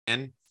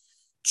in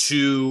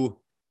to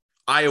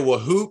Iowa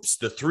hoops,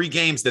 the 3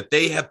 games that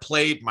they have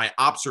played, my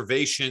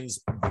observations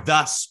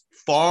thus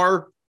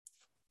far.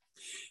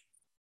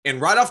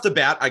 And right off the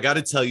bat, I got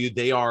to tell you,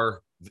 they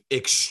are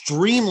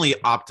extremely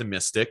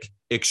optimistic,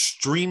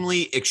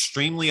 extremely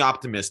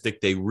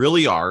optimistic. They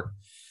really are.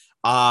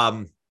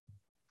 I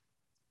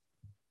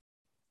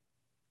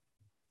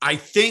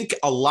think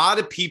a lot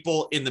of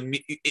people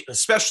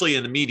especially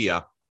in the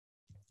media,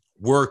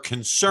 were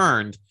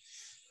concerned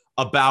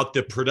about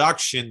the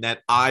production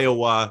that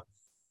Iowa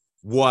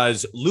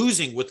was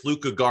losing with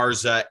Luka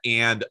Garza.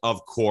 And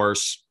of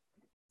course,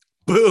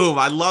 boom,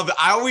 I love it.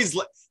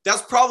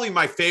 That's probably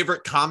my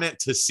favorite comment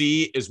to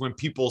see is when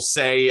people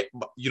say,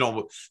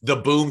 the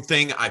boom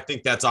thing. I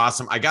think that's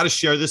awesome. I got to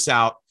share this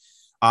out.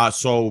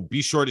 So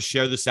be sure to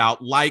share this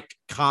out, like,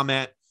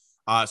 comment,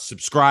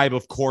 subscribe.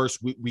 Of course,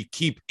 we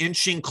keep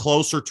inching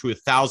closer to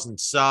 1,000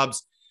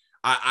 subs.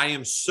 I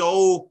am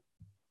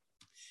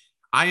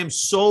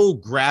so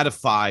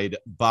gratified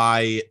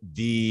by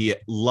the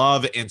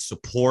love and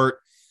support.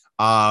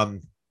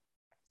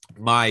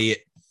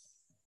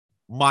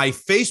 My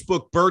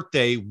Facebook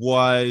birthday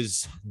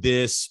was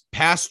this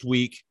past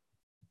week,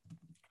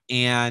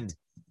 and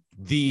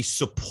the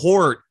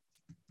support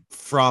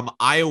from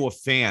Iowa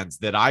fans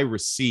that I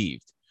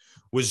received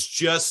was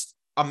just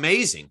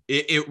amazing.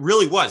 It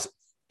really was.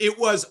 It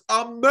was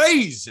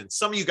amazing.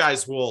 Some of you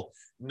guys will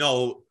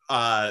know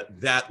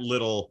that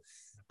little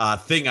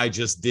thing I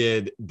just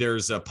did.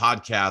 There's a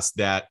podcast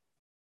that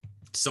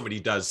somebody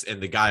does,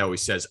 and the guy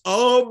always says,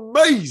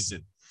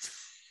 amazing.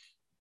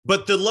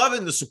 But the love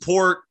and the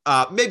support,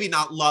 maybe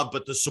not love,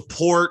 but the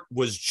support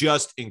was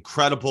just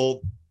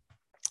incredible.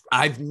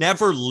 I've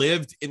never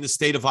lived in the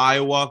state of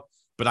Iowa,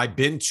 but I've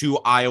been to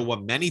Iowa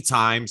many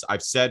times.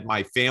 I've said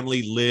my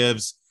family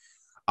lives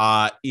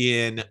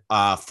in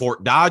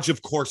Fort Dodge,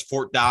 of course,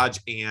 Fort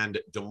Dodge and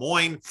Des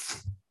Moines.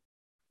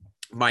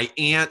 My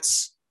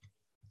aunt's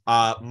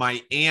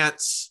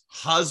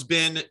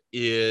husband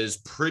is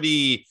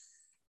pretty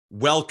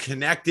well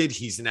connected.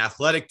 He's an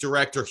athletic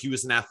director. He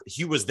was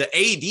the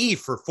AD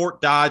for Fort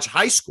Dodge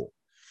High School.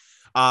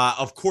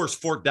 Of course,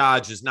 Fort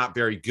Dodge is not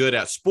very good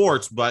at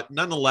sports, but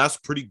nonetheless,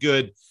 pretty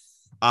good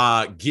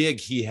gig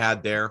he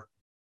had there.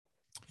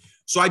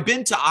 So I've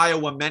been to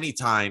Iowa many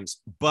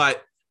times,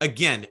 but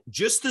again,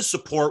 just the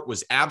support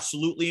was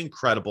absolutely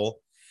incredible.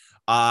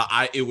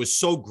 It was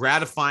so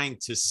gratifying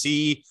to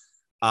see.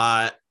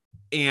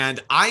 And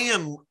I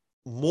am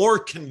more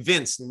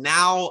convinced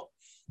now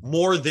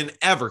more than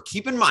ever.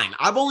 Keep in mind,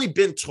 I've only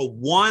been to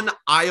one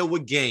Iowa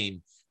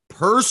game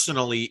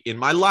personally in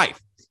my life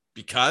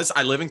because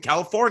I live in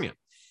California.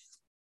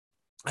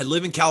 I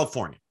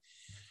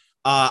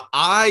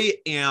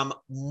am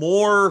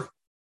more,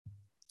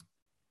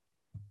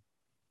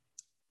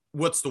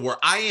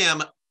 I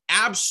am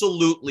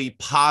absolutely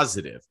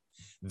positive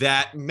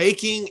that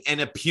making an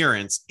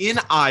appearance in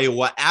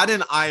Iowa at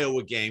an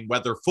Iowa game,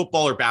 whether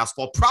football or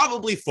basketball,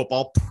 probably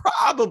football,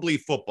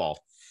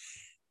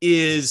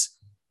 is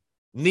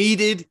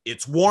needed.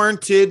 It's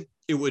warranted.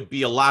 It would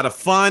be a lot of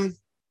fun.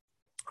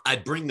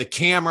 I'd bring the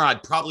camera.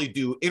 I'd probably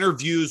do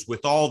interviews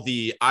with all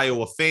the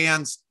Iowa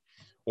fans,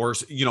 or,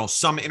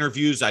 some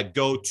interviews. I'd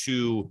go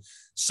to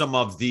some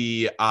of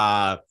the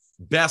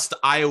best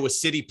Iowa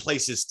City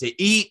places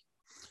to eat.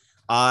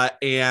 But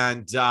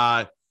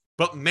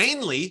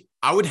mainly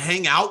I would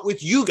hang out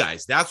with you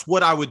guys. That's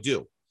what I would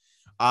do.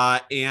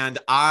 And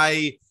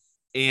I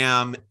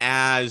am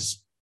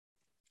as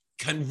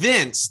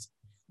convinced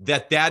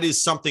that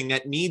is something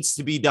that needs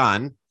to be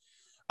done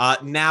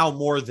now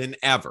more than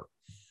ever.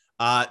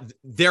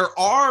 There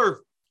are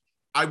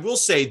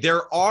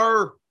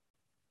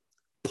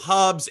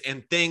pubs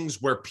and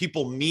things where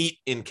people meet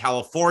in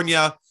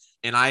California,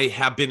 and I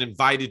have been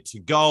invited to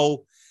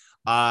go.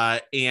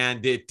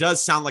 And it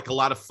does sound like a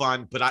lot of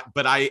fun, but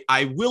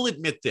I will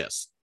admit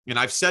this, and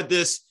I've said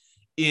this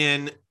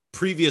in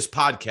previous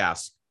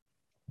podcasts.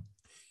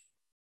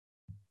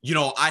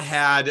 I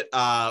had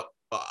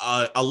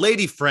a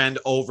lady friend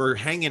over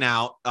hanging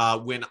out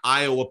when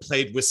Iowa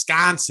played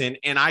Wisconsin,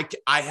 and I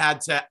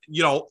had to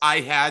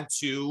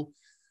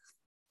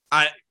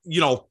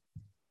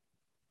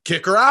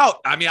kick her out.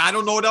 I mean, I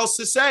don't know what else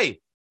to say,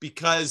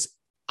 because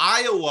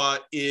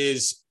Iowa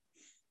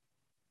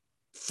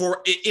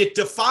it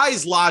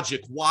defies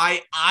logic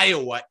why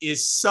Iowa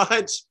is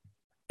such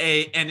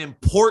an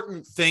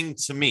important thing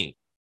to me.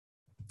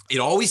 It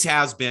always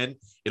has been.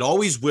 It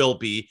always will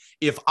be.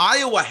 If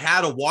Iowa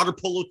had a water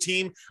polo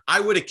team, I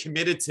would have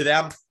committed to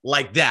them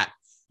like that.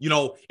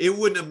 It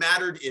wouldn't have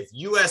mattered if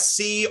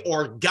USC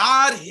or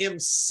God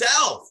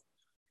himself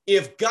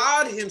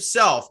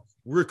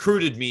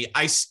recruited me,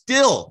 I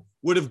still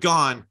would have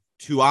gone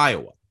to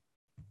Iowa.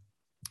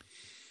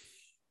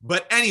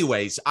 But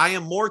anyways, I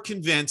am more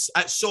convinced.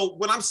 So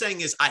what I'm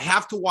saying is I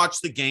have to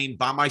watch the game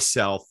by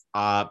myself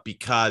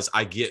because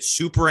I get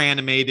super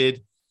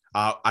animated.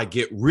 I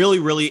get really,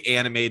 really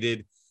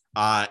animated.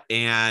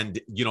 And,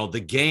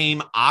 the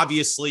game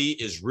obviously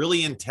is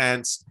really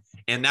intense.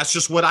 And that's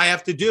just what I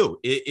have to do.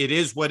 It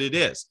is what it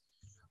is.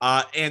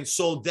 And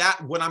so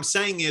that what I'm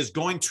saying is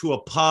going to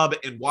a pub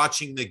and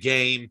watching the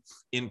game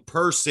in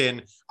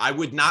person, I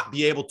would not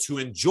be able to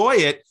enjoy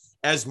it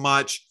as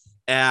much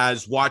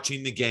as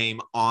watching the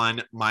game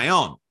on my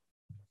own.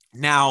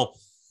 Now,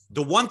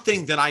 the one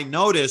thing that I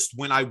noticed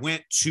when I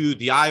went to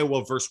the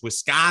Iowa versus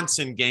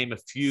Wisconsin game a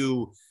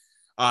few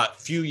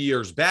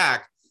years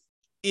back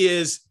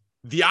is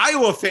the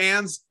Iowa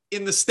fans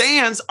in the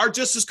stands are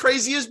just as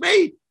crazy as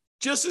me,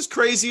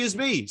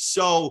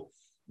 So,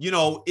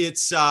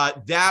 it's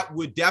that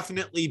would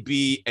definitely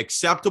be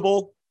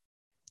acceptable.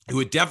 It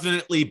would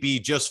definitely be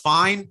just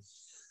fine.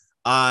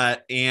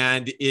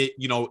 And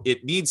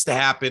it needs to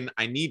happen.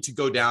 I need to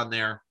go down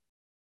there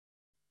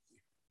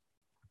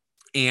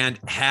and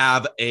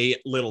have a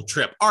little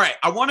trip. All right.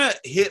 I want to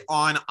hit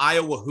on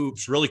Iowa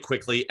hoops really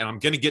quickly, and I'm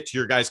going to get to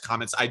your guys'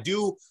 comments. I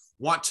do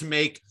want to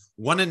make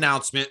one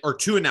announcement or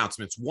two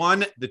announcements.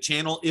 One, the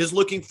channel is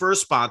looking for a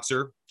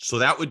sponsor. So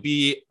that would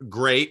be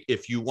great.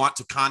 If you want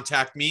to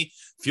contact me,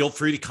 feel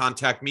free to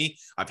contact me.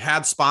 I've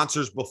had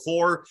sponsors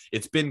before.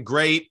 It's been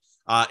great.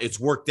 It's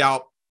worked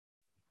out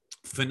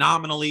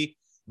phenomenally.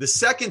 The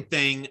second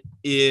thing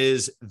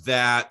is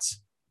that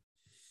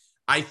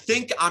I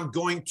think I'm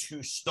going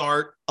to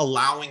start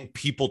allowing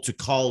people to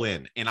call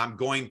in, and I'm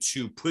going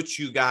to put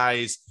you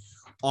guys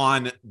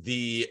on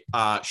the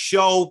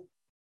show.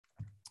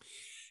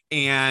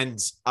 And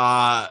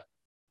I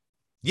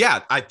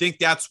think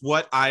that's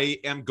what I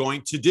am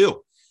going to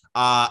do.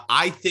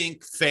 I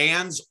think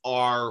fans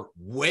are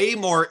way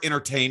more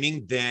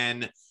entertaining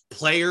than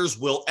players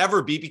will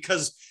ever be,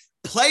 because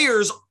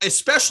players,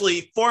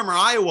 especially former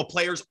Iowa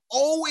players,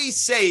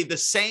 always say the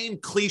same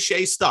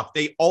cliche stuff.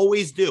 They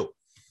always do.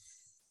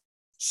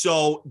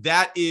 So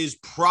that is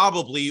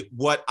probably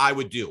what I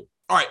would do.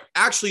 All right.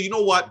 Actually, you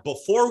know what?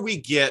 Before we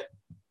get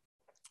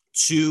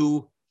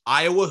to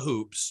Iowa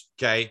hoops,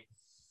 okay,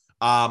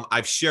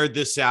 I've shared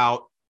this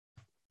out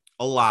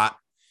a lot.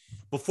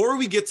 Before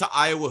we get to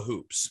Iowa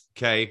hoops,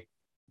 okay,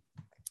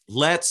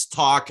 let's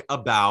talk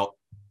about,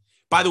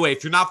 by the way,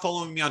 if you're not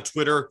following me on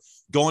Twitter,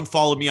 go and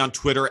follow me on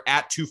Twitter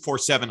at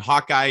 247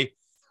 Hawkeye.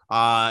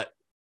 At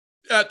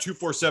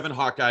 247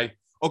 Hawkeye.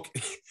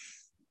 Okay.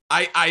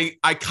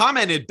 I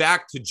commented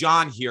back to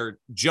John here.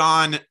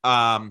 John,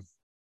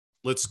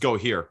 let's go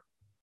here.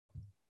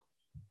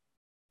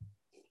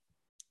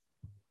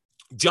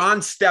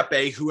 John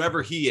Steppe,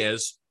 whoever he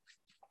is,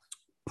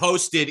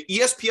 posted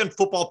ESPN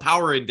Football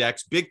Power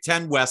Index, Big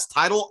Ten West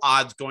title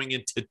odds going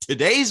into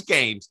today's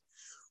games.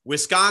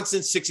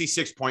 Wisconsin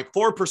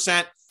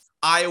 66.4%,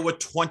 Iowa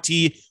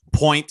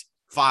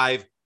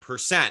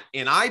 20.5%.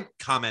 And I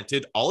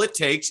commented, all it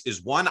takes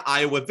is one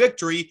Iowa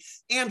victory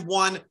and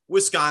one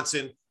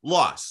Wisconsin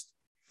loss.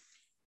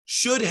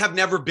 Should have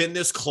never been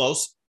this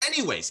close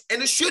anyways,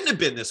 and it shouldn't have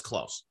been this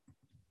close.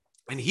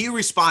 And he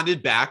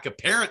responded back,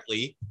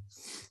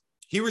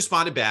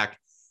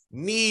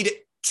 need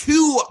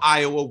 2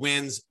 Iowa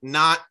wins,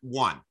 not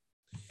 1.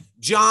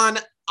 John,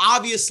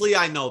 obviously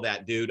I know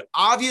that, dude.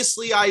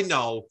 Obviously I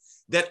know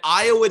that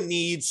Iowa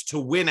needs to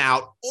win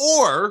out,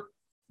 or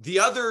the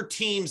other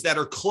teams that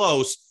are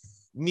close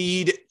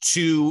need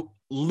to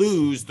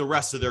lose the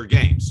rest of their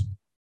games.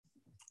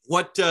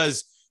 What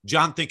does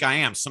John think I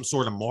am? Some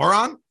sort of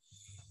moron?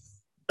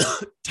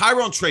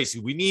 Tyrone Tracy,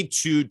 we need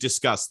to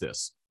discuss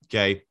this,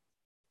 okay?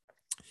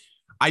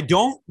 I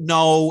don't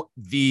know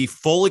the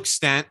full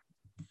extent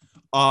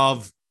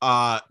of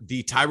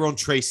the Tyrone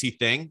Tracy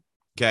thing,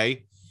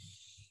 okay?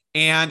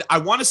 And I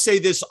want to say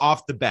this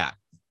off the bat.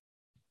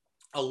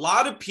 A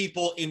lot of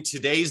people in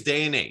today's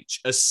day and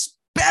age,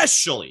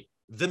 especially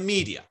the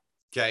media,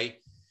 okay,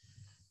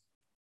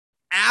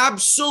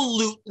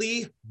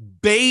 absolutely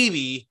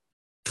baby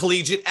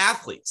collegiate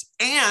athletes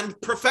and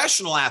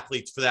professional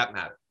athletes for that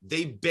matter.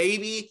 They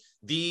baby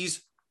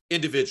these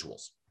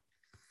individuals.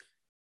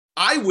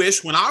 I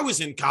wish when I was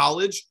in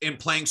college and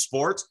playing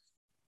sports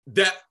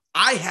that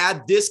I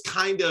had this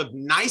kind of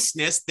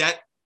niceness that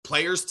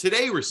players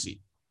today receive.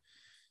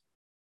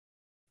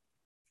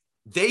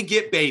 They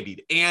get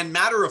babied. And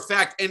matter of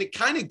fact, and it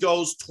kind of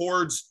goes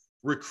towards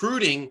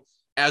recruiting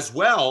as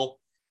well,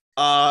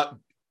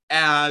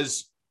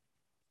 as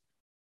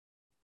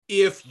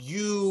if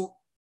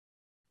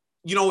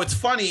it's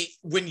funny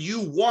when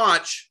you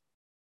watch,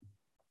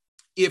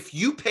 if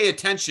you pay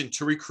attention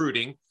to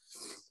recruiting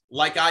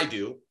like I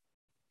do,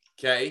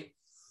 okay,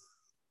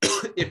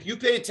 if you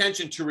pay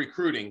attention to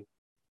recruiting,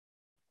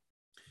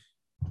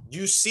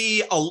 you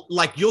see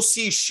you'll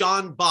see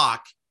Sean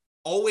Bach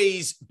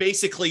always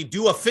basically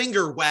do a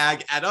finger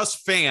wag at us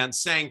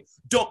fans saying,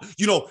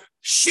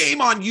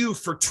 shame on you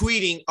for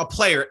tweeting a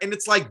player. And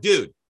it's like,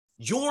 dude,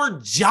 your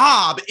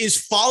job is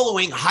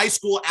following high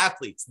school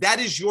athletes. That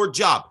is your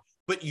job.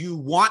 But you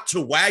want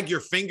to wag your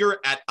finger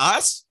at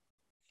us?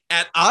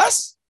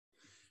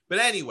 But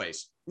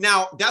anyways,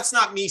 now that's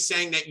not me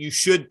saying that you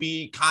should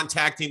be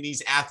contacting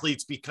these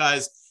athletes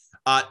because,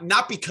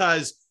 not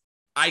because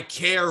I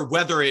care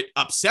whether it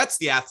upsets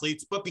the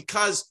athletes, but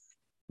because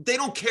they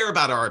don't care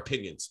about our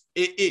opinions.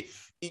 The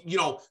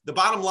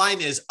bottom line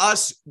is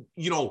us,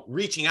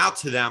 reaching out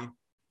to them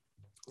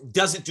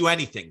doesn't do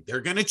anything.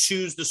 They're going to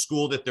choose the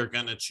school that they're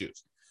going to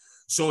choose.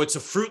 So it's a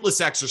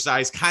fruitless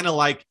exercise, kind of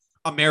like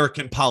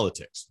American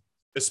politics,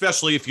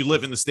 especially if you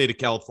live in the state of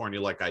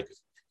California like I do.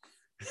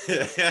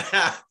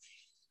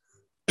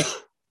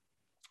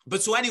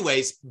 But so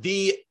anyways,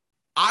 the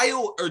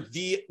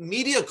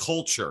media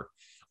culture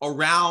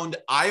around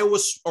Iowa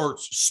or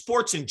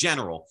sports in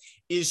general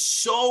is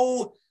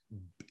so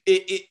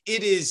it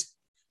is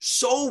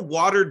so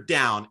watered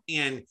down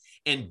and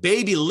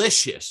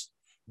babylicious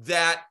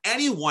that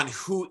anyone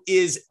who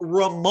is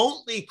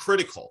remotely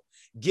critical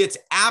gets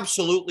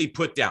absolutely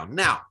put down.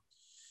 Now,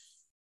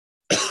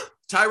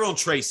 Tyrone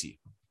Tracy,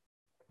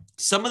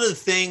 some of the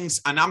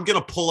things, and I'm going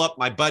to pull up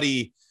my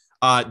buddy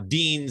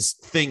Dean's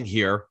thing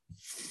here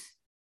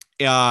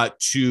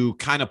to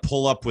kind of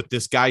pull up what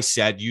this guy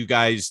said. You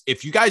guys,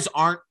 if you guys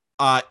aren't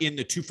in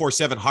the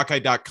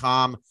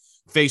 247hawkeye.com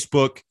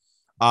Facebook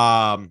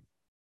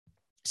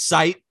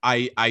site,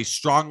 I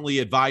strongly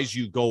advise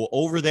you go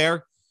over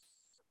there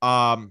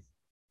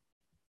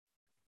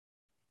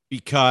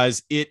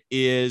because it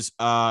is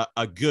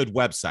a good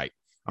website.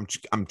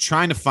 I'm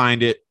trying to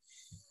find it.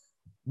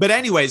 But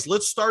anyways,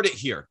 let's start it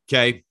here,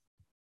 okay?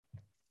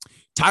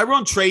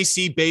 Tyrone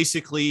Tracy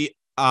basically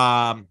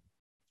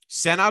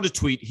sent out a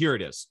tweet. Here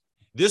it is.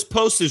 This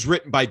post is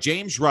written by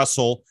James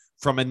Russell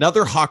from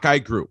another Hawkeye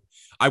group.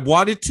 I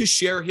wanted to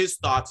share his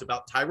thoughts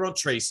about Tyrone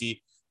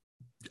Tracy.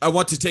 I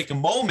want to take a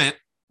moment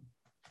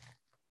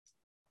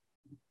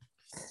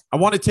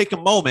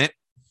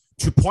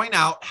to point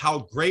out how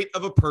great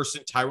of a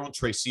person Tyrone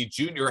Tracy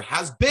Jr.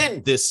 has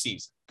been this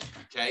season,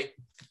 okay?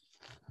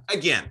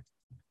 Again,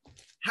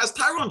 has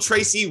Tyrone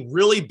Tracy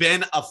really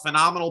been a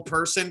phenomenal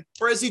person,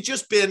 or has he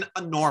just been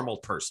a normal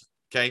person?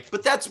 Okay,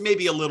 but that's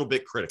maybe a little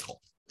bit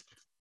critical.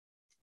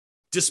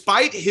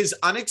 Despite his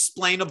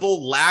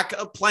unexplainable lack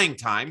of playing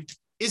time,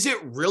 is it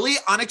really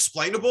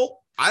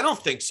unexplainable? I don't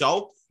think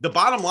so. The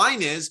bottom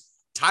line is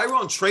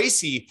Tyrone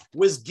Tracy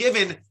was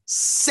given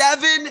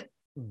 7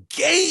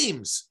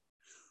 games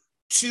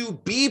to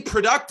be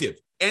productive,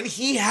 and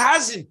he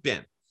hasn't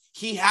been.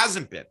 He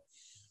hasn't been.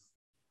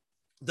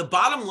 The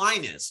bottom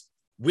line is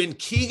when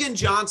Keegan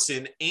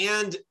Johnson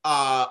and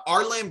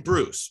Arlen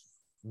Bruce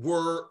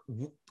were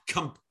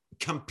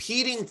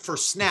competing for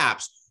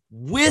snaps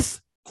with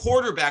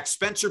quarterback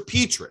Spencer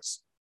Petras,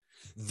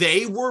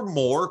 they were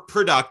more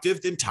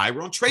productive than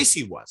Tyrone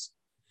Tracy was.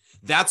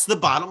 That's the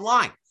bottom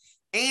line.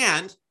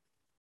 And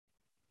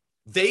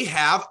they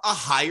have a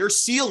higher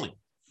ceiling.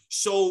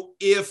 So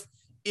if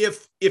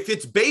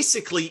it's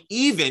basically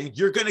even,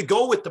 you're going to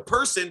go with the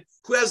person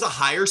who has a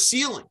higher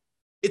ceiling.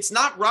 It's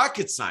not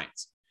rocket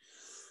science.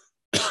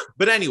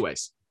 But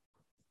anyways,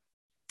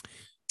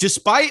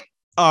 despite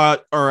I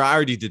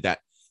already did that.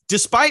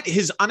 Despite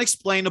his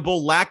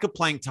unexplainable lack of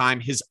playing time,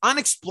 his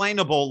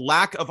unexplainable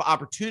lack of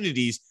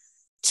opportunities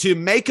to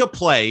make a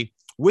play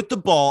with the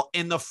ball,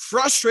 and the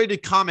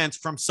frustrated comments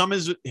from some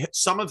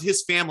of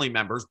his family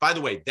members. By the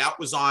way, that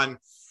was on,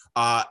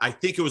 I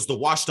think it was the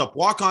Washed Up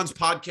Walk-Ons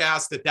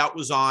podcast that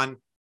was on,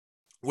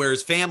 where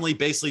his family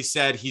basically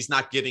said he's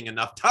not getting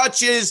enough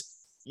touches,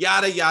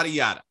 yada, yada,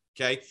 yada.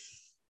 Okay.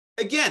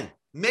 Again,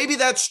 maybe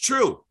that's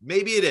true.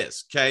 Maybe it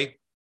is. Okay.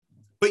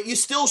 But you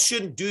still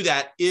shouldn't do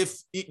that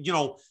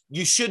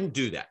you shouldn't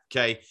do that,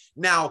 okay?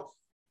 Now,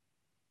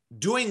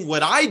 doing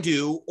what I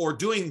do or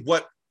doing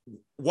what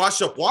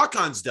Wash Up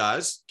Walk-Ons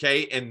does,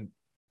 okay, and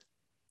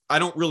I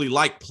don't really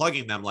like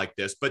plugging them like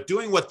this, but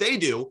doing what they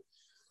do,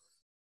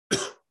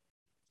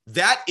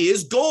 that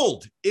is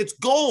gold. It's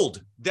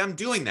gold, them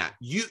doing that.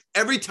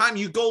 Every time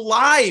you go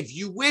live,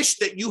 you wish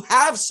that you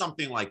have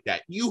something like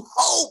that. You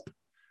hope.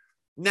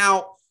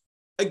 Now,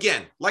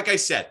 again, like I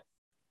said,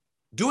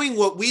 doing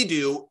what we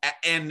do,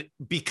 and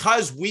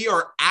because we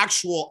are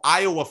actual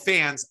Iowa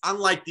fans,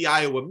 unlike the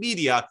Iowa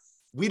media,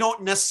 we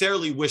don't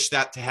necessarily wish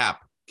that to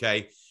happen,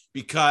 okay?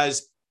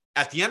 Because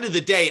at the end of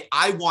the day,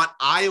 I want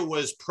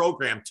Iowa's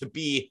program to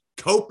be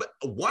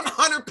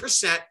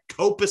 100%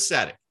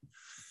 copacetic.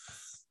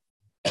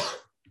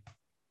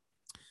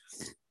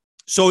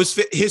 So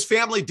his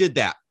family did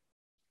that.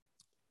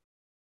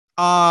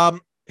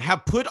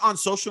 Have put on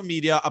social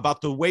media about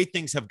the way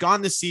things have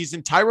gone this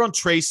season. Tyrone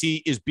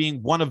Tracy is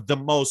being one of the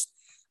most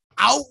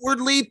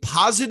outwardly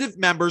positive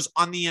members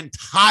on the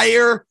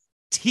entire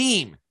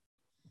team.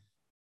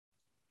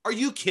 Are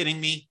you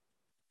kidding me?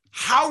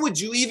 How would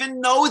you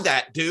even know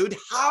that, dude?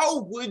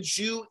 How would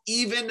you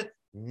even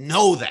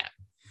know that?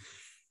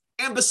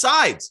 And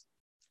besides,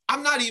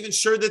 I'm not even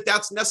sure that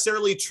that's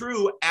necessarily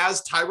true,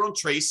 as Tyrone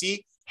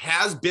Tracy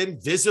has been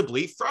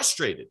visibly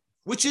frustrated,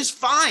 which is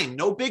fine.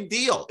 No big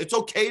deal. It's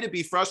okay to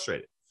be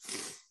frustrated.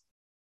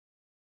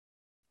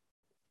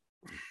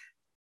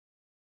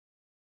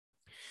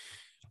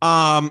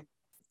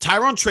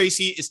 Tyrone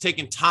Tracy is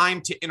taking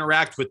time to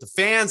interact with the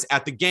fans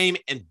at the game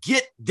and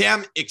get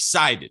them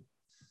excited.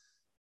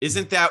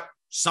 Isn't that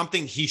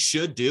something he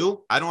should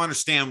do? I don't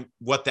understand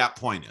what that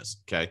point is,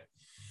 okay?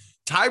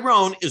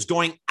 Tyrone is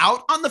going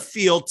out on the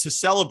field to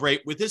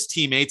celebrate with his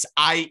teammates,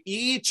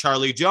 i.e.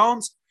 Charlie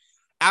Jones,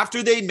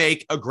 after they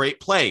make a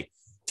great play.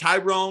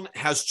 Tyrone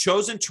has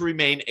chosen to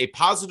remain a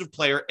positive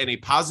player and a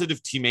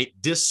positive teammate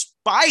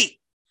despite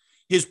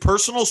his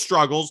personal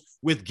struggles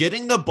with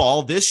getting the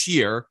ball this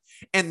year,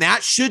 and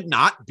that should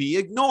not be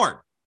ignored.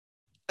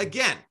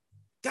 Again,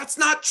 that's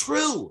not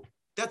true.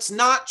 That's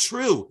not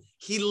true.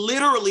 He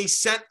literally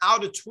sent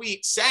out a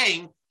tweet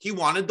saying he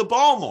wanted the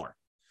ball more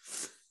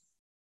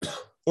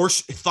or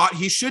thought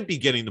he should be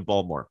getting the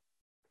ball more.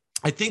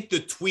 I think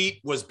the tweet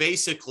was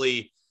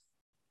basically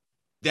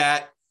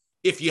that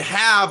if you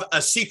have a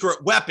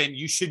secret weapon,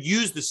 you should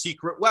use the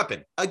secret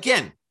weapon.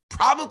 Again,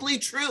 probably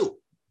true.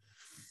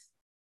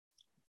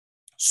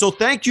 So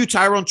thank you,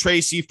 Tyrone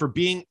Tracy, for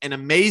being an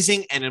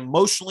amazing and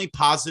emotionally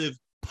positive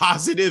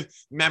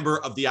member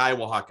of the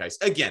Iowa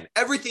Hawkeyes. Again,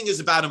 everything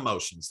is about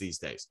emotions these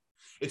days.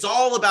 It's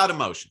all about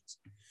emotions.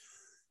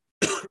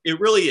 It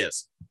really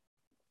is.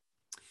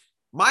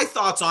 My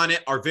thoughts on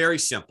it are very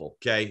simple,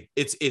 okay?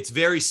 It's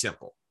very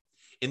simple.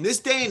 In this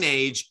day and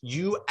age,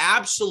 you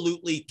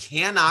absolutely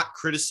cannot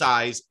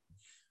criticize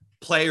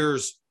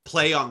players'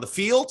 play on the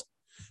field.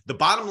 The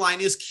bottom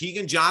line is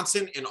Keegan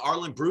Johnson and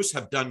Arlen Bruce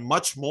have done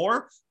much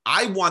more.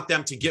 I want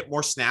them to get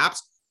more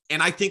snaps,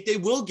 and I think they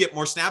will get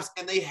more snaps,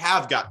 and they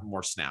have gotten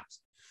more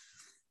snaps.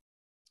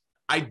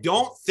 I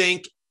don't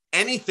think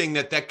anything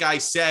that guy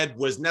said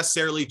was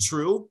necessarily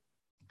true.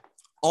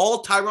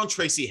 All Tyrone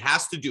Tracy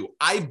has to do,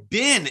 I've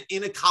been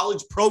in a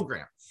college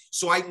program,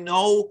 so I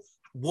know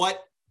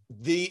what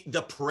the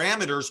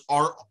parameters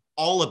are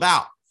all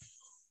about.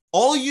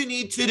 All you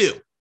need to do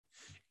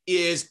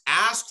is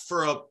ask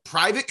for a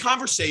private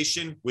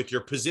conversation with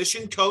your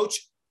position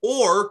coach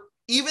or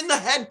even the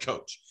head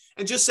coach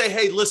and just say,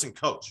 hey, listen,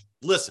 coach,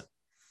 listen.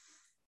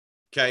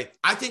 Okay.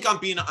 I think I'm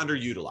being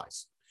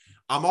underutilized.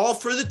 I'm all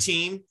for the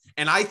team.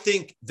 And I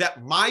think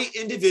that my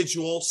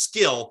individual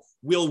skill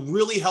will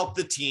really help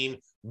the team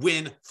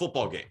win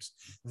football games.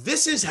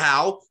 This is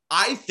how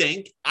I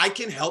think I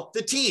can help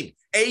the team.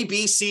 A,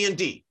 B, C, and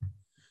D.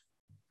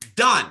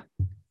 Done.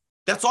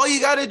 That's all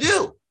you got to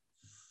do.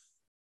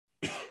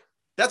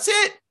 That's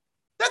it.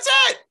 That's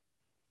it.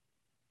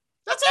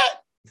 That's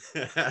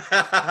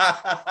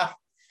it.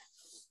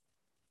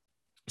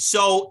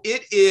 So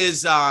it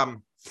is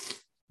the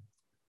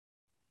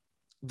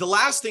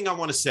last thing I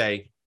want to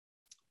say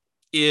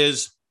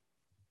is,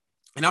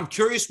 and I'm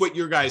curious what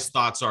your guys'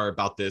 thoughts are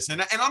about this.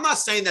 And I'm not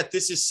saying that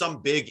this is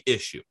some big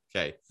issue,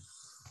 okay?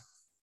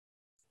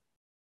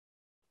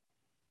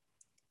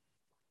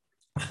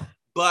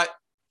 But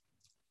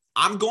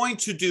I'm going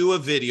to do a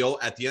video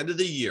at the end of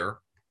the year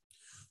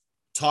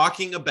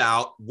talking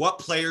about what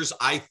players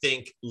I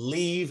think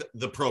leave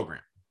the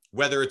program,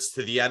 whether it's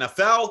to the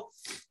NFL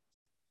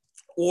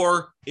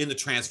or in the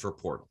transfer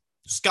portal,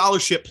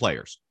 scholarship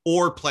players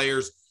or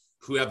players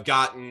who have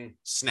gotten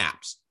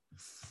snaps.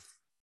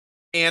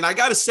 And I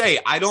got to say,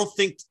 I don't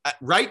think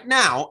right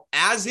now,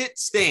 as it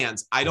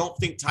stands, I don't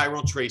think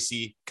Tyrone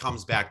Tracy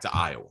comes back to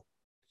Iowa.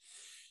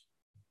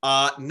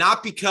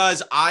 Not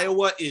because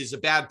Iowa is a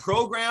bad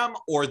program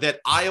or that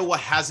Iowa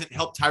hasn't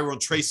helped Tyrone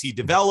Tracy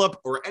develop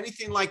or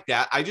anything like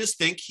that. I just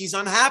think he's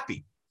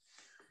unhappy.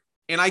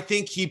 And I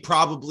think he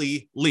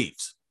probably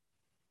leaves.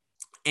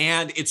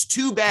 And it's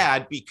too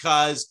bad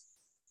because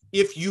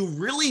if you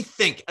really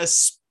think,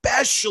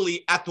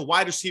 especially at the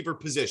wide receiver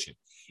position,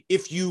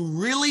 if you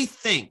really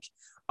think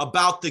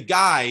about the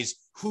guys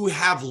who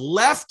have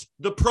left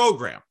the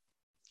program,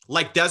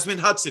 like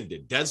Desmond Hudson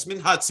did.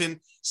 Desmond Hudson,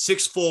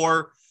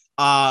 6'4",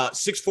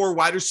 6'4"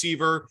 wide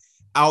receiver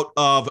out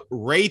of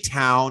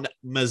Raytown,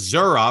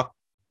 Missouri,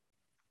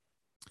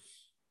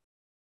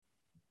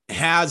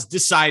 has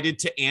decided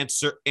to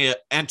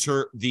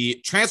enter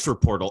the transfer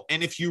portal.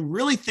 And if you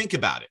really think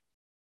about it,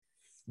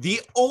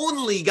 the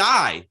only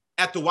guy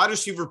at the wide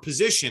receiver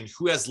position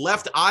who has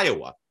left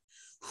Iowa,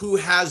 who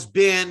has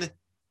been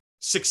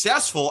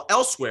successful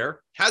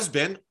elsewhere, has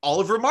been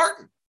Oliver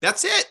Martin.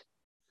 That's it.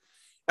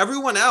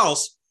 Everyone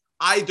else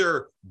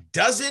either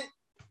doesn't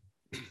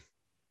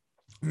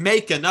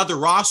make another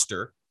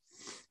roster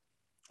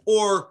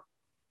or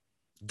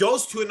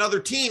goes to another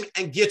team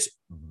and gets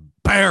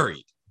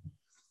buried.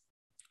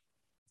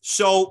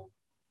 So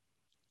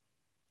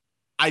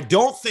I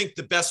don't think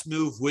the best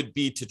move would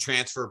be to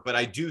transfer, but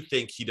I do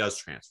think he does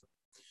transfer.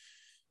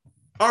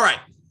 All right,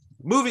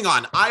 moving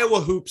on.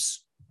 Iowa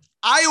hoops.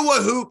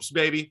 Iowa hoops,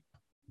 baby.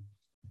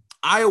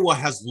 Iowa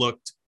has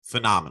looked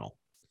phenomenal.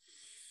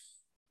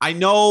 I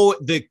know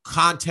the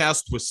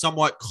contest was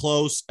somewhat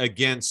close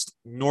against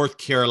North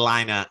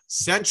Carolina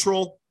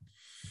Central.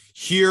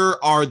 Here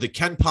are the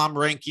KenPom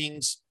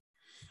rankings.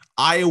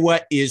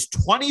 Iowa is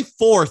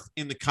 24th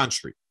in the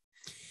country.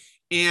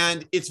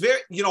 And it's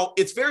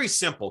it's very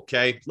simple,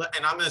 okay?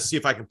 And I'm going to see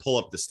if I can pull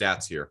up the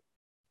stats here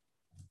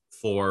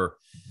for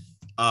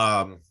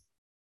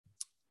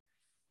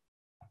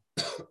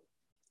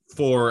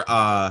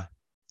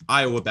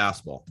Iowa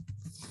basketball.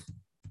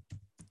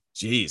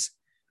 Jeez.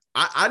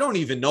 I don't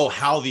even know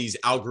how these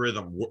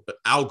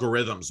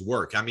algorithms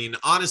work. I mean,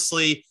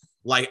 honestly,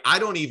 like I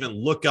don't even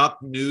look up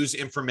news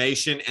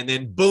information and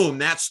then boom,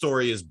 that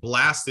story is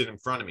blasted in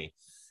front of me.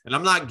 And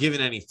I'm not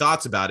giving any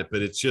thoughts about it,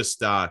 but it's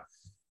just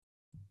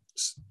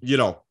you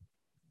know,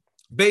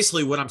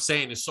 basically what I'm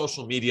saying is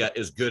social media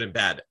is good and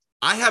bad.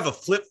 I have a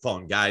flip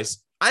phone,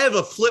 guys. I have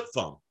a flip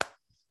phone.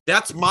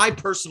 That's my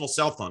personal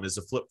cell phone, is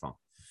a flip phone.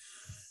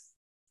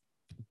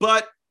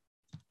 But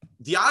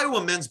the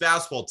Iowa men's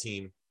basketball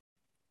team,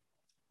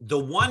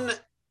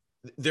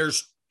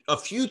 there's a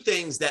few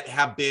things that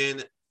have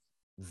been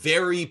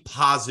very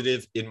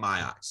positive in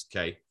my eyes,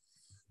 okay?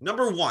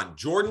 Number one,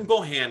 Jordan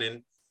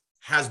Bohannon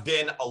has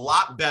been a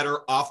lot better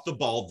off the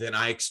ball than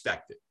I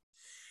expected.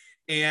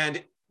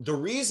 And the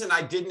reason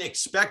I didn't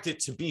expect it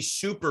to be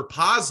super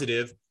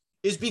positive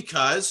is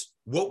because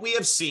what we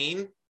have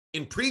seen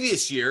in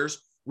previous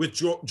years with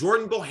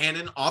Jordan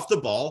Bohannon off the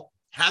ball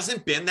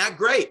hasn't been that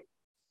great.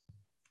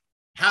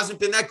 Hasn't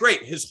been that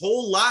great. His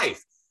whole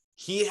life,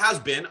 he has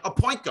been a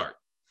point guard.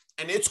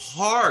 And it's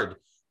hard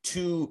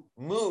to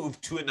move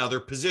to another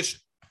position.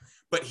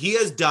 But he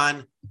has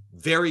done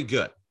very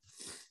good.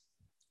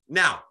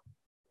 Now,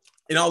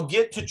 and I'll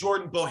get to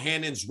Jordan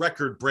Bohannon's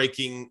record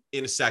breaking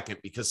in a second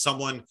because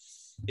someone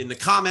in the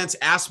comments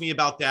asked me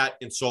about that.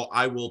 And so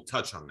I will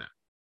touch on that.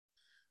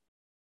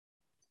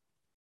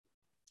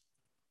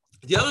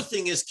 The other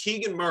thing is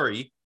Keegan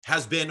Murray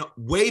has been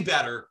way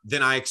better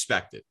than I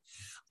expected.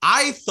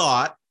 I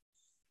thought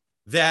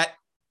that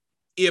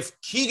if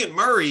Keegan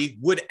Murray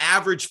would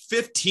average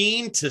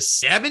 15 to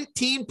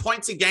 17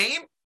 points a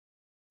game,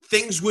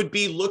 things would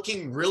be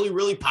looking really,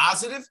 really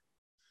positive.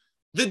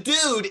 The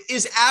dude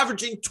is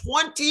averaging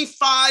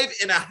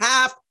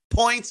 25.5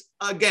 points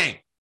a game.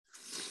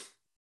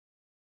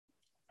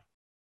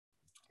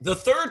 The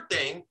third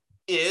thing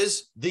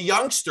is the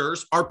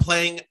youngsters are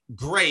playing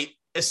great,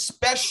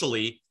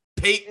 especially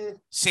Peyton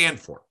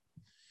Sandfort.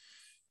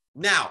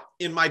 Now,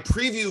 in my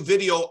preview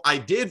video I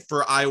did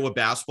for Iowa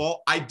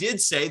basketball, I did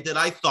say that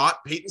I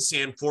thought Peyton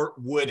Sandfort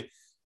would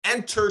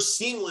enter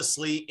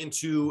seamlessly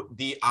into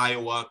the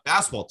Iowa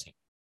basketball team.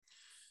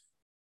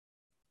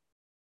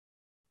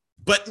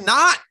 But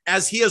not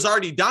as he has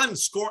already done,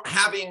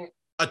 having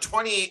a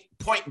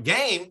 20-point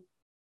game.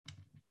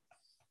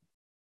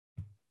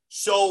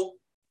 So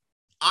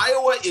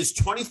Iowa is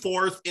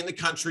 24th in the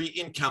country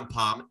in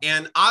KenPom,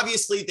 and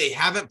obviously they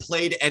haven't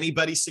played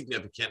anybody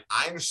significant.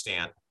 I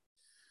understand.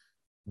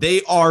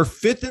 They are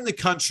 5th in the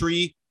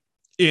country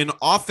in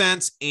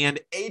offense and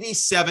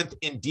 87th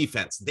in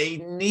defense. They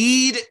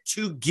need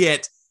to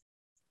get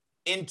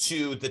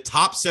into the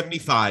top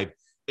 75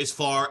 as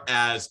far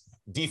as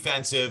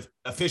defensive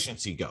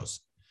efficiency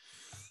goes.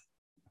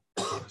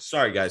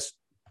 Sorry, guys.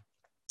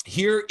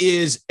 Here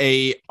is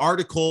an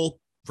article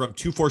from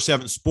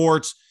 247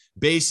 Sports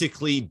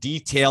basically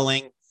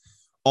detailing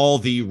all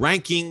the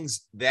rankings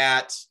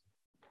that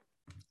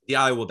the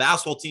Iowa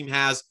basketball team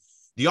has.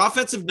 The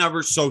offensive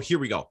numbers, so here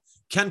we go.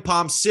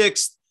 KenPom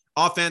 6th,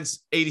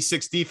 offense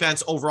 86,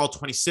 defense overall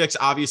 26.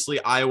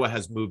 Obviously, Iowa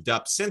has moved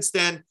up since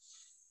then.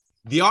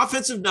 The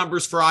offensive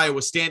numbers for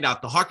Iowa stand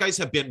out. The Hawkeyes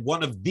have been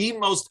one of the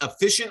most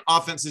efficient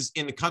offenses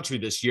in the country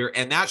this year,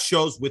 and that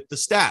shows with the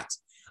stats.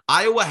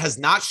 Iowa has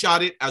not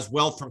shot it as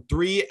well from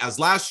three as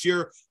last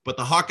year, but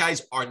the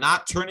Hawkeyes are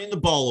not turning the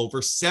ball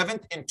over,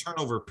 7th in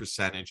turnover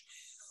percentage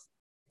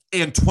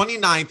and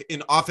 29th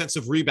in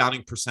offensive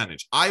rebounding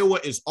percentage. Iowa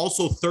is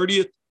also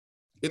 30th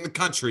in the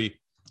country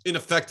in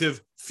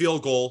effective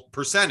field goal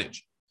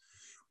percentage.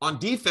 On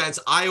defense,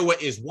 Iowa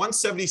is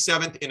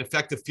 177th in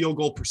effective field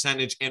goal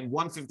percentage and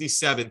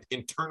 157th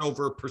in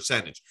turnover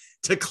percentage.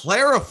 To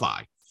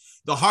clarify,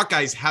 the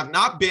Hawkeyes have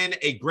not been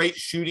a great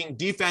shooting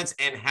defense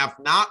and have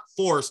not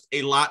forced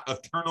a lot of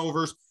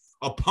turnovers.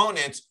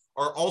 Opponents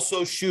are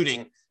also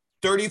shooting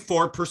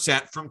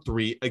 34% from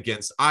three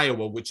against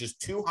Iowa, which is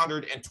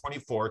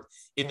 224th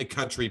in the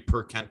country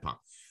per KenPom.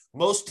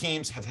 Most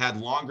teams have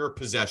had longer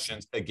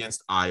possessions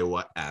against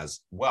Iowa as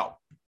well.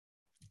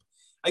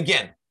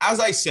 Again, as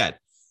I said,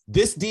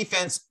 this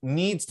defense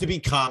needs to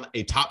become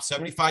a top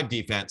 75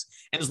 defense.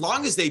 And as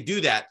long as they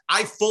do that,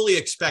 I fully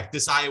expect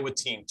this Iowa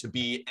team to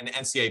be an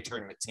NCAA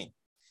tournament team.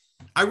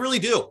 I really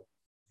do.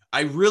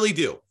 I really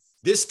do.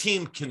 This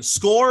team can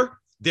score.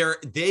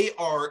 They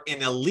are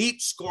an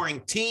elite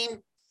scoring team.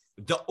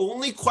 The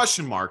only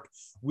question mark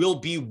will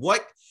be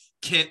what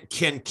can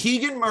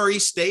Keegan Murray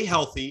stay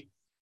healthy?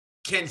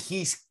 Can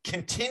he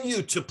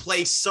continue to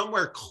play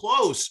somewhere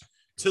close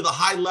to the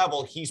high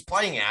level he's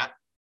playing at?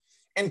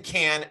 And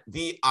can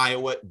the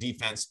Iowa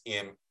defense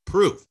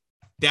improve?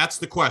 That's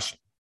the question.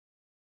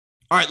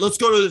 All right, let's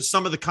go to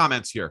some of the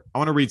comments here. I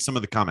want to read some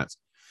of the comments.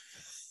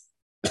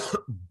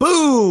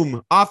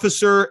 Boom,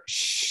 Officer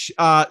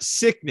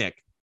Sicknick.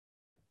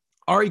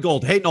 Ari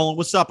Gold. Hey, Nolan,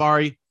 what's up,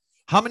 Ari?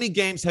 How many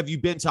games have you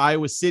been to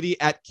Iowa City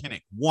at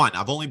Kinnick? 1.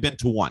 I've only been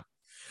to 1.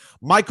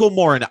 Michael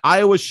Morin.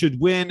 Iowa should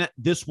win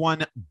this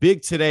one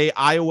big today.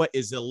 Iowa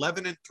is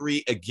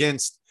 11-3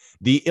 against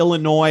the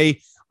Illinois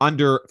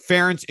under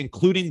Ferentz,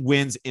 including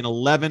wins in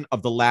 11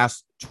 of the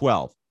last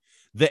 12.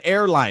 The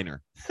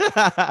Airliner.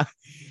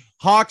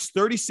 Hawks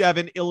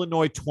 37,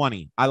 Illinois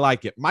 20. I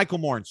like it. Michael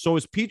Morin. So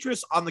is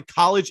Petrus on the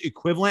college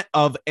equivalent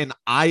of an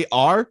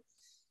IR?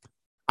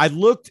 I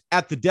looked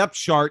at the depth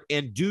chart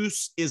and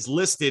Deuce is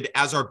listed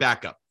as our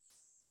backup.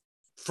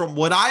 from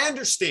what I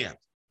understand,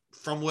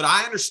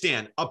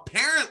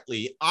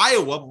 apparently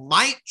Iowa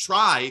might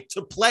try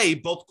to play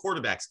both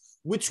quarterbacks,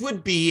 which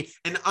would be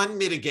an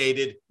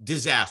unmitigated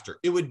disaster.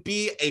 It would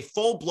be a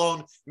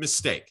full-blown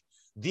mistake.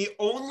 The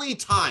only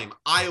time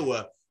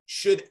Iowa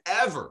should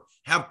ever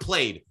have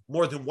played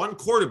more than one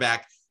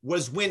quarterback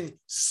was when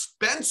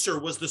Spencer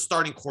was the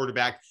starting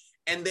quarterback,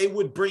 and they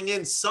would bring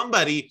in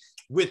somebody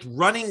with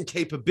running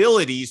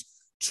capabilities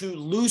to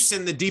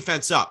loosen the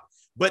defense up.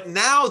 But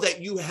now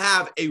that you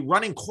have a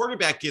running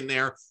quarterback in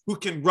there who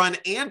can run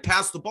and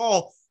pass the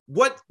ball,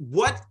 what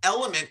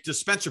element does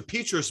Spencer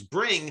Petras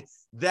bring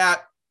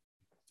that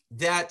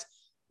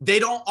they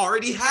don't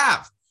already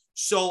have?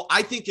 So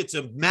I think it's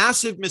a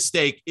massive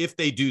mistake if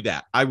they do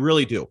that. I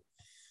really do.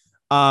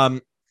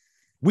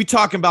 We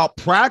talking about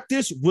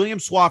practice. William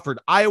Swafford,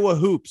 Iowa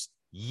hoops.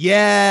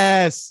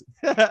 Yes.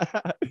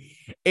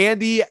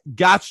 Andy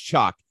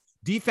Gottschalk.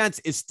 Defense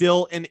is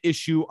still an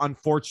issue,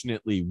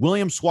 unfortunately.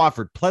 William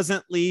Swafford,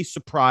 pleasantly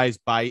surprised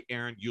by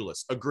Aaron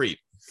Eulis. Agreed.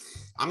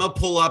 I'm going to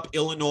pull up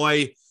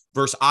Illinois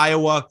versus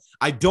Iowa.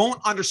 I don't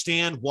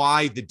understand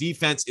why the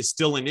defense is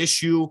still an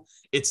issue.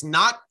 It's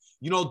not,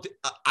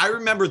 I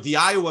remember the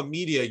Iowa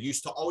media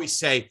used to always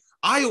say,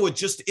 Iowa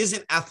just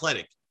isn't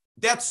athletic.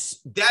 That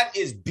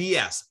is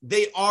BS.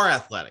 They are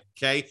athletic,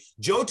 okay?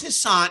 Joe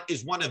Toussaint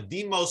is one of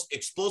the most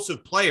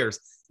explosive players,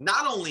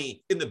 not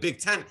only in the Big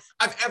Ten,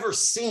 I've ever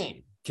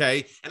seen.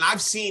 Okay. And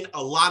I've seen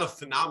a lot of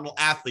phenomenal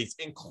athletes,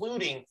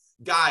 including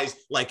guys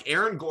like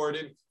Aaron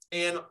Gordon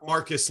and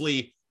Marcus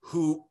Lee,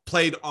 who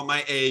played on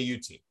my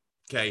AAU team.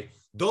 Okay.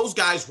 Those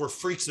guys were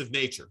freaks of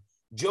nature.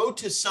 Joe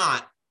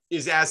Toussaint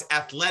is as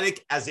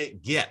athletic as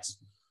it gets.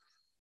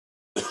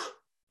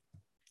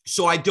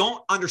 So I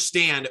don't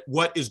understand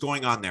what is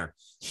going on there.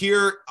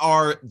 Here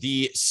are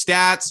the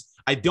stats.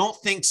 I don't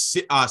think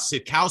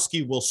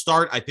Sikowski will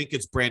start. I think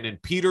it's Brandon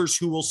Peters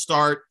who will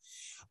start.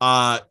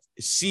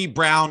 C.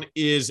 Brown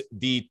is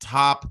the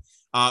top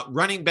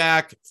running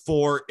back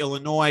for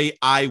Illinois.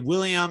 I.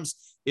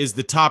 Williams is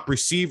the top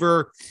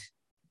receiver.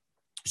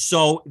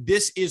 So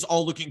this is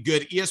all looking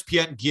good.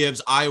 ESPN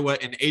gives Iowa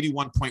an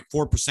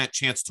 81.4%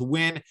 chance to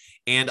win,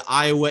 and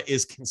Iowa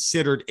is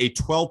considered a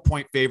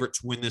 12-point favorite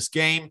to win this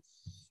game.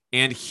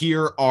 And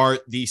here are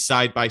the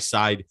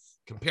side-by-side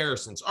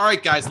comparisons. All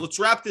right, guys, let's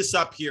wrap this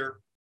up here.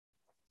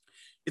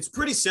 It's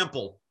pretty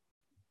simple,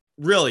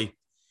 really.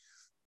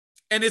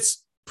 And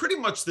it's pretty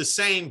much the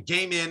same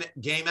game in,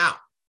 game out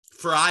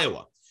for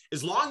Iowa.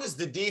 As long as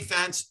the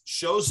defense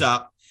shows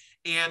up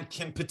and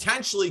can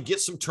potentially get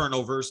some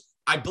turnovers,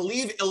 I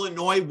believe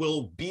Illinois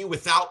will be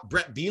without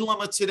Brett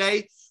Bielema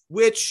today,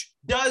 which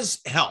does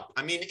help.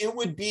 I mean, it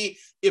would be,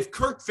 if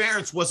Kirk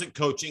Ferentz wasn't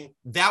coaching,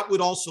 that would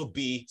also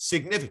be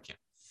significant.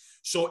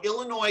 So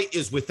Illinois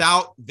is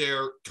without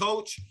their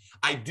coach.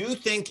 I do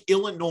think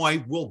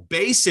Illinois will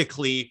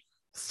basically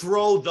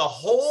throw the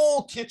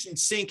whole kitchen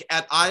sink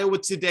at Iowa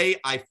today.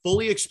 I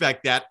fully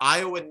expect that.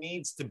 Iowa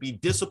needs to be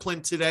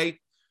disciplined today.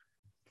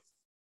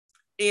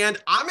 And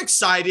I'm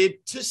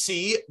excited to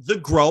see the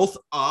growth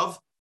of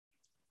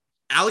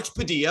Alex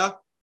Padilla,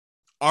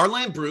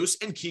 Arland Bruce,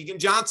 and Keegan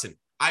Johnson.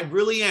 I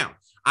really am.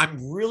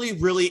 I'm really,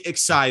 really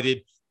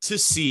excited to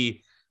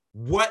see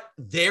what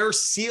their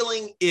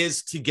ceiling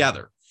is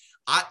together.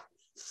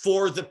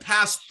 For the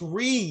past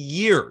 3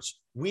 years,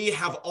 we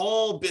have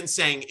all been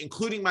saying,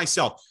 including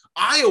myself,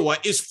 Iowa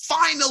is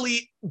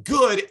finally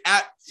good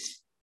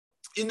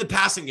in the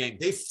passing game.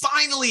 They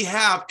finally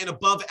have an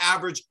above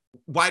average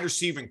wide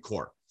receiving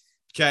core.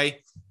 Okay.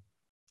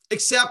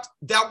 Except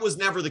that was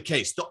never the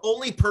case. The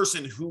only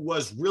person who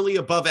was really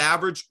above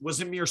average was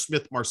Amir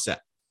Smith-Marset.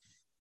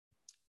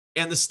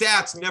 And the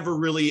stats never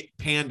really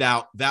panned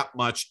out that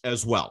much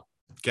as well.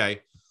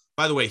 Okay.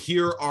 By the way,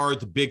 here are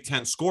the Big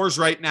Ten scores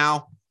right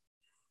now.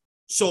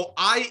 So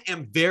I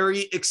am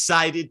very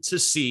excited to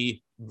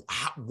see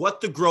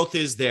what the growth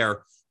is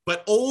there.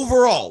 But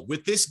overall,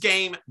 with this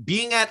game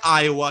being at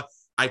Iowa,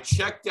 I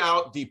checked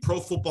out the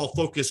Pro Football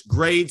Focus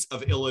grades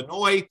of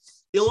Illinois.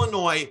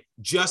 Illinois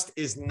just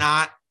is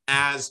not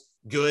as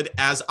good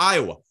as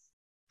Iowa.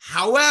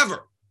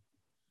 However,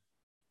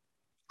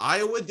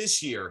 Iowa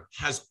this year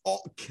has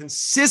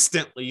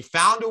consistently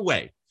found a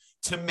way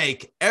to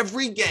make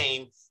every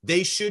game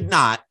they should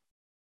not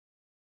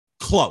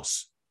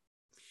close.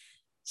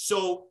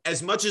 So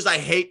as much as I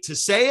hate to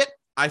say it,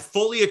 I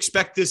fully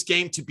expect this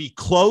game to be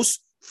close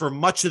for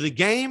much of the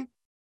game,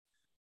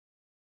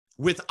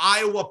 with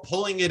Iowa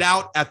pulling it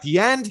out at the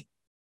end,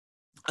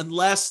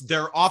 unless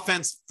their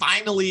offense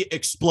finally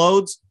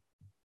explodes.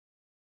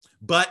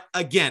 But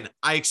again,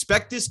 I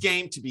expect this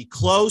game to be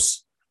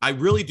close. I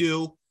really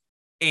do.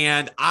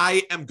 And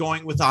I am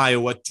going with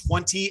Iowa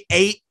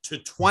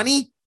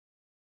 28-20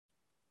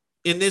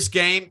 in this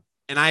game,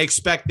 and I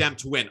expect them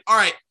to win. All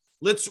right,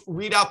 let's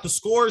read out the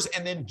scores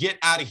and then get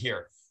out of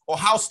here.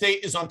 Ohio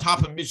State is on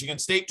top of Michigan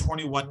State,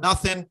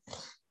 21-0.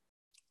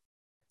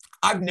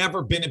 I've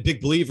never been a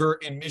big believer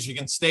in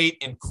Michigan State,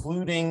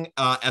 including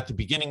at the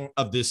beginning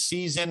of this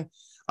season.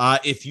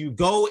 If you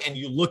go and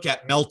you look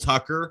at Mel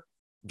Tucker,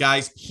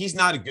 guys, he's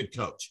not a good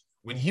coach.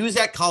 When he was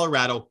at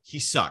Colorado, he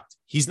sucked.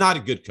 He's not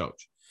a good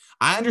coach.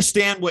 I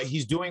understand what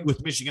he's doing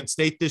with Michigan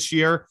State this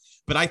year,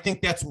 but I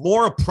think that's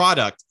more a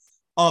product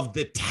of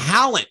the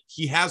talent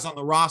he has on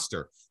the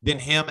roster than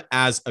him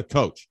as a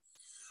coach.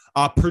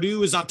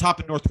 Purdue is on top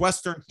of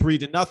Northwestern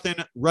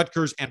 3-0.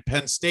 Rutgers and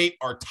Penn State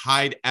are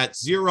tied at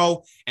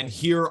 0. And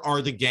here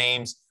are the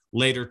games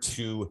later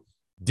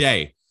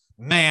today.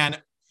 Man,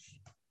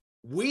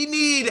 we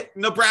need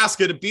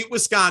Nebraska to beat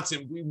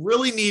Wisconsin. We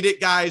really need it,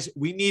 guys.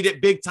 We need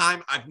it big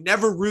time. I've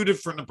never rooted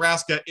for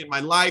Nebraska in my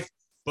life,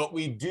 but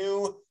we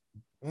do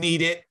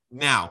need it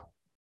now.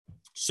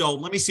 So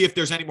let me see if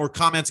there's any more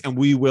comments, and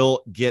we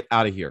will get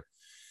out of here.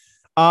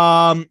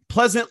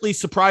 Pleasantly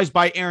surprised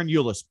by Aaron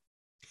Eulis.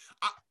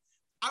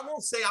 I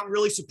won't say I'm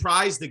really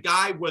surprised. The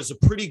guy was a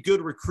pretty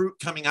good recruit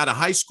coming out of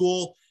high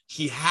school.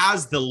 He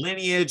has the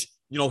lineage.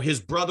 You know, his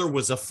brother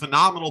was a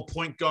phenomenal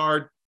point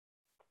guard.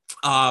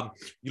 You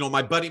know,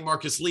 my buddy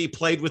Marcus Lee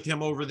played with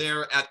him over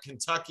there at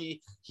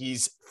Kentucky.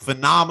 He's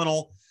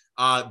phenomenal.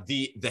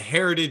 The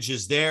heritage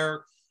is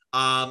there.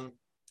 I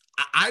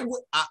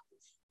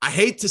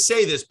hate to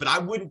say this, but I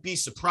wouldn't be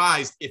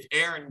surprised if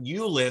Aaron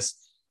Eulis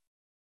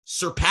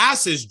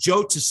surpasses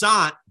Joe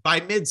Toussaint by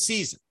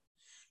midseason.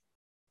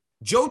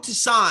 Joe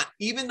Toussaint,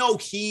 even though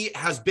he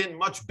has been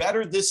much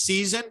better this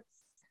season,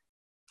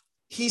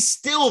 he's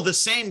still the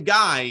same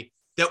guy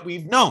that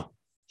we've known.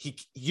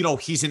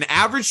 He's an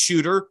average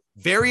shooter,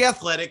 very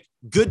athletic,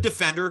 good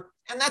defender,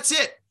 and that's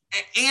it.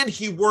 And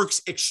he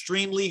works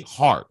extremely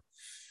hard.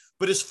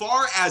 But as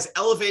far as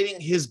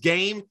elevating his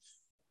game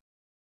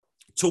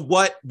to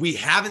what we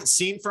haven't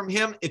seen from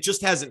him, it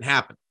just hasn't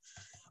happened.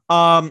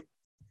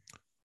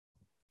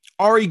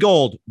 Ari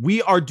Gold,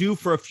 we are due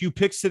for a few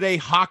picks today.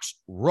 Hawks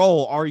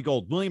roll. Ari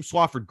Gold, William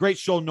Swafford, great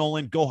show,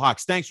 Nolan. Go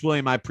Hawks. Thanks,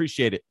 William. I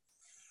appreciate it.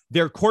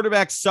 Their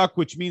quarterbacks suck,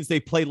 which means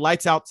they play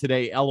lights out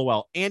today.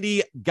 LOL.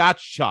 Andy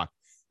Gottschalk.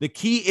 The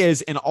key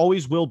is and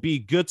always will be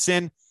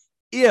Goodson.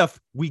 If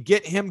we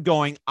get him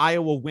going,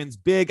 Iowa wins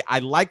big. I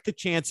like the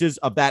chances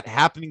of that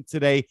happening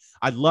today.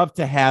 I'd love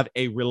to have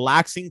a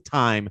relaxing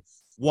time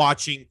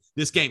watching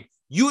this game.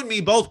 You and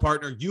me both,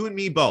 partner. You and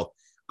me both.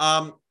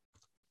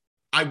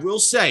 I will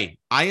say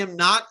I am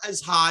not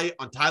as high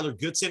on Tyler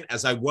Goodson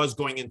as I was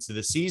going into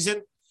the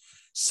season.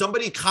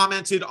 Somebody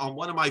commented on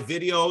one of my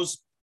videos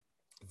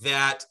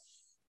that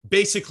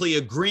basically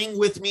agreeing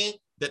with me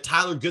that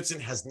Tyler Goodson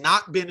has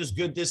not been as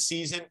good this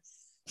season.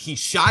 He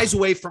shies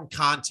away from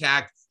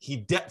contact.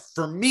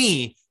 For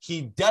me,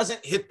 he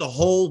doesn't hit the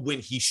hole when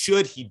he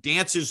should. He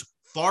dances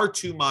far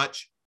too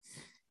much.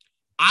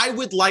 I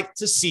would like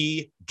to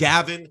see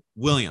Gavin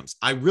Williams.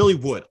 I really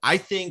would. I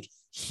think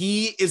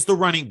he is the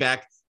running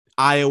back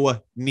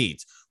Iowa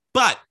needs.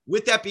 But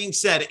with that being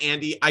said,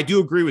 Andy, I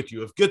do agree with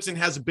you. If Goodson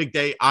has a big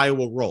day,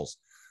 Iowa rolls.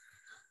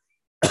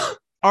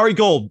 Ari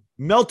Gold,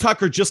 Mel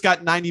Tucker just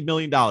got $90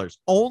 million.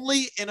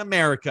 Only in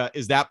America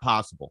is that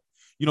possible.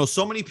 You know,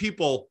 so many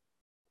people,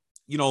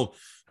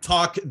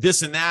 talk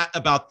this and that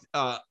about,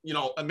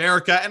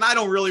 America. And I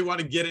don't really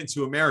want to get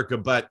into America,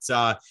 but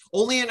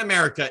only in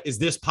America is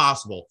this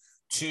possible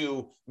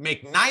to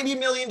make $90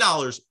 million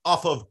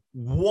off of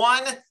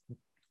one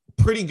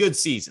pretty good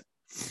season.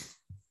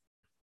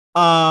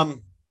 Andy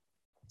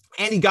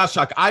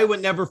Gottschalk, Iowa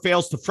never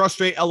fails to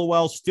frustrate.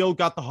 LOL, still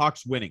got the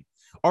Hawks winning.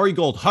 Ari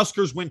Gold,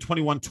 Huskers win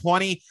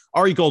 21-20.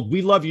 Ari Gold,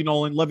 we love you,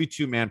 Nolan. Love you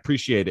too, man.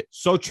 Appreciate it.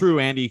 So true,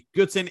 Andy.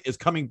 Goodson is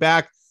coming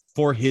back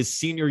for his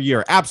senior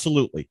year.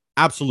 Absolutely.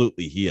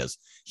 Absolutely, he is.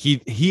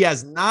 He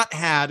has not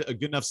had a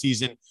good enough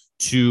season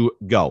to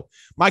go.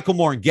 Michael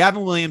Moore and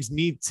Gavin Williams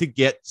need to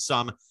get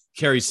some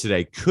carries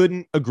today.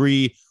 Couldn't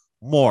agree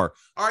more.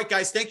 All right,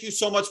 guys, thank you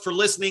so much for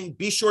listening.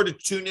 Be sure to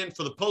tune in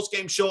for the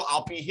post-game show.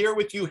 I'll be here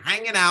with you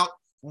hanging out.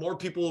 More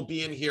people will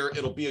be in here.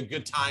 It'll be a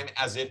good time,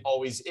 as it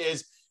always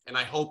is, and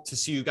I hope to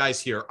see you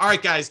guys here. All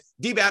right, guys,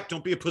 DBAP,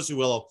 don't be a pussy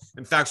willow.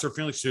 And facts are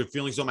feelings too.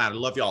 Feelings don't matter.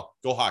 Love y'all.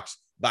 Go Hawks.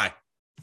 Bye.